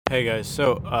Hey guys,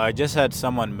 so I just had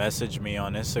someone message me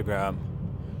on Instagram,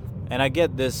 and I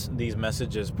get these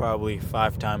messages probably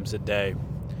 5 times a day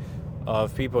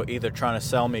of people either trying to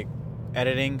sell me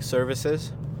editing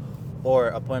services or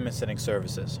appointment setting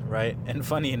services, right? And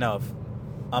funny enough,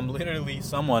 I'm literally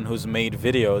someone who's made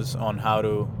videos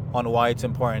on why it's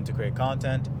important to create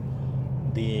content.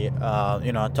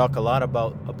 I talk a lot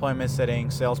about appointment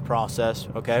setting, sales process,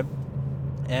 okay,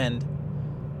 and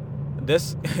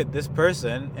this this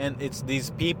person, and it's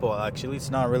these people, actually it's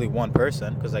not really one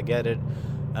person because I get it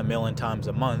a million times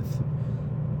a month.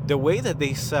 The way that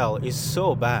they sell is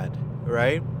so bad,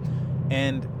 right?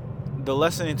 And the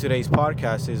lesson in today's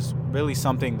podcast is really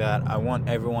something that I want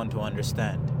everyone to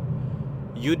understand.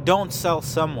 You don't sell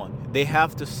someone, they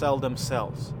have to sell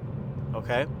themselves,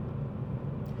 okay?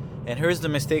 And here's the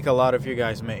mistake a lot of you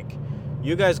guys make.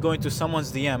 You guys go into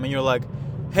someone's DM and you're like,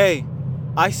 hey,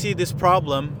 I see this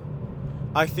problem,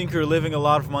 I think you're leaving a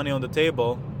lot of money on the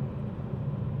table.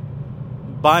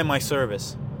 Buy my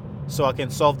service so I can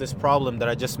solve this problem that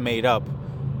I just made up.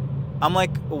 I'm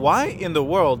like, why in the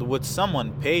world would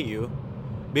someone pay you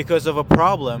because of a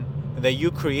problem that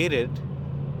you created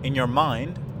in your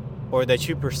mind or that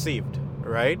you perceived,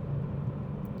 right?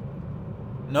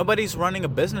 Nobody's running a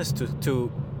business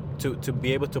to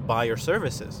be able to buy your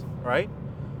services, right?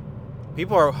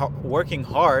 People are working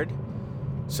hard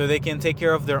so they can take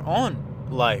care of their own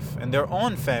life and their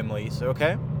own families,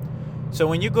 okay? So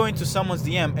when you go into someone's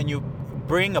DM and you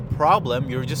bring a problem,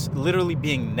 you're just literally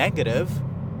being negative,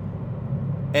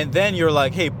 and then you're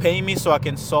like, hey, pay me so I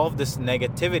can solve this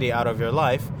negativity out of your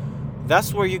life.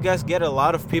 That's where you guys get a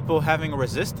lot of people having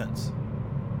resistance,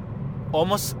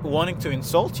 almost wanting to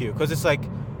insult you, because it's like,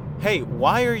 hey,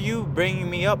 why are you bringing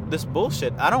me up this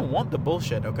bullshit? I don't want the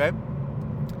bullshit, okay?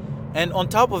 And on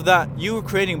top of that, you were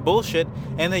creating bullshit,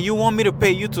 and then you want me to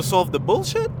pay you to solve the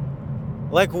bullshit?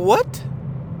 Like, what?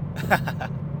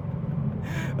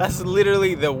 That's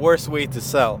literally the worst way to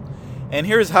sell. And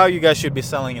here's how you guys should be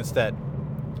selling instead.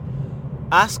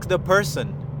 Ask the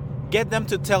person. Get them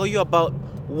to tell you about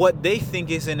what they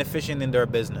think is inefficient in their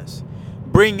business.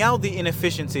 Bring out the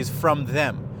inefficiencies from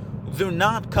them. Do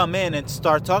not come in and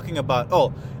start talking about,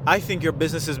 oh, I think your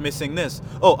business is missing this.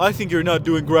 Oh, I think you're not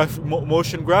doing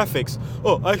motion graphics.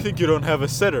 Oh, I think you don't have a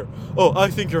setter. Oh, I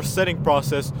think your setting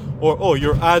process, or oh,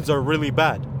 your ads are really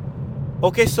bad.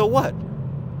 Okay, so what?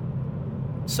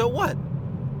 So what?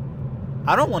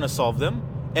 I don't want to solve them,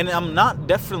 and I'm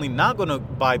definitely not going to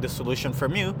buy the solution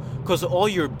from you, because all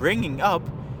you're bringing up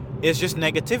is just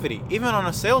negativity. Even on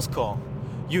a sales call,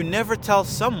 you never tell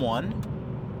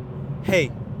someone,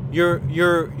 hey,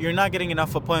 you're not getting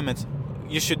enough appointments,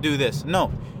 you should do this. No,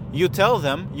 you tell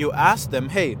them, you ask them,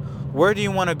 hey, where do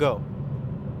you want to go?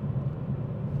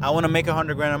 I want to make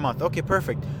 $100,000 a month. Okay,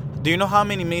 perfect. Do you know how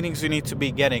many meetings you need to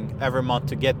be getting every month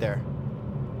to get there?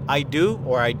 I do,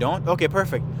 or I don't. Okay,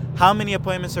 perfect. How many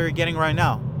appointments are you getting right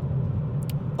now?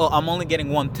 Oh, I'm only getting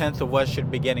 1/10 of what I should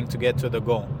be getting to get to the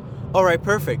goal. All right,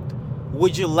 perfect.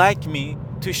 Would you like me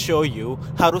to show you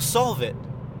how to solve it?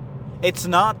 It's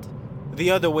not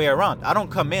the other way around. I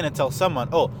don't come in and tell someone,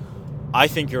 oh, I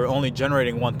think you're only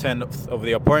generating 1/10 of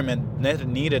the appointment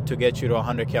needed to get you to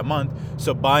 $100K a month,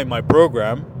 so buy my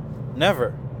program.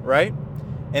 Never, right?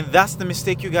 And that's the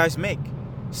mistake you guys make.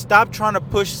 Stop trying to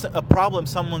push a problem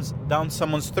down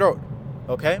someone's throat,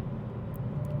 okay?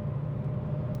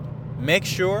 Make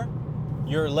sure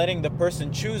you're letting the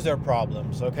person choose their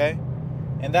problems, okay?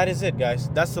 And that is it, guys.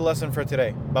 That's the lesson for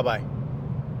today. Bye-bye.